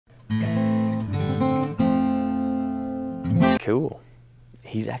Cool.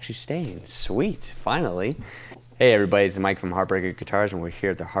 He's actually staying. Sweet. Finally. Hey everybody, it's Mike from Heartbreaker Guitars, and we're here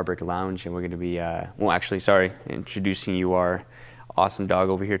at the Heartbreaker Lounge, and we're going to be, introducing you our awesome dog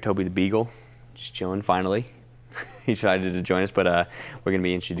over here, Toby the Beagle. Just chilling, finally. He's decided to join us, but we're going to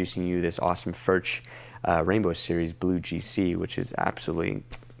be introducing you this awesome Furch Rainbow Series Blue GC, which is absolutely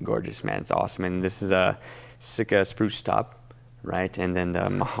gorgeous, man. It's awesome. And this is a Sitka spruce top, right? And then the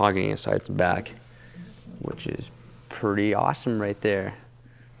mahogany sides and back, which is pretty awesome right there.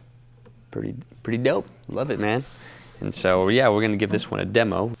 Pretty dope. Love it, man. And so, yeah, we're going to give this one a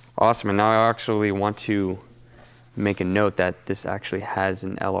demo. Awesome. And now I actually want to make a note that this actually has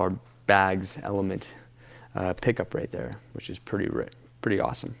an LR Bags element pickup right there, which is pretty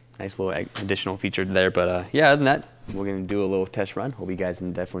awesome. Nice little additional feature there. But yeah, other than that, we're going to do a little test run. Hope you guys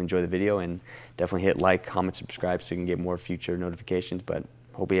can definitely enjoy the video, and definitely hit like, comment, subscribe so you can get more future notifications. But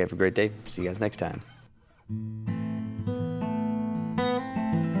hope you have a great day. See you guys next time.